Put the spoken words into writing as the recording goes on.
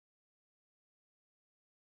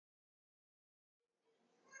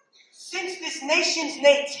Since this nation's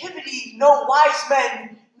nativity, no wise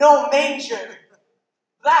men, no manger.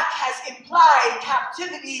 Black has implied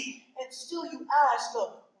captivity, and still you ask,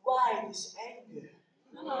 why this anger?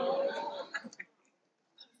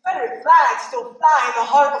 Confederate flags still fly in the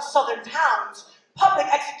heart of southern towns. Public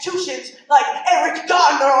executions like Eric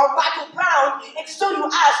Garner or Michael Brown, and still you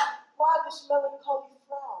ask, why this melancholy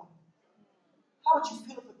frown? How would you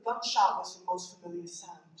feel if a gunshot was your most familiar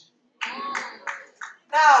sound?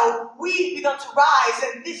 Now we've begun to rise,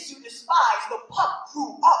 and this you despise. The pup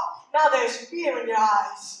grew up, now there's fear in your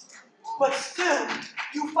eyes. But still,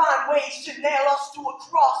 you find ways to nail us to a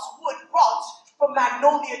cross, wood wrought from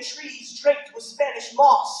magnolia trees draped with Spanish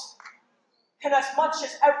moss. And as much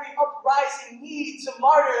as every uprising needs a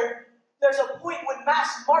martyr, there's a point when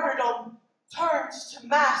mass martyrdom turns to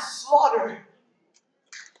mass slaughter.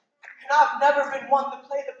 And I've never been one to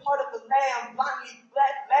play the part of the lamb blindly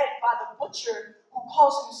led by the butcher who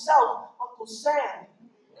calls himself Uncle Sam.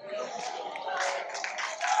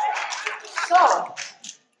 So,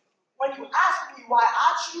 when you ask me why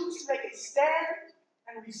I choose to make a stand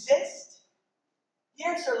and resist, the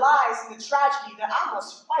answer lies in the tragedy that I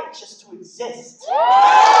must fight just to exist.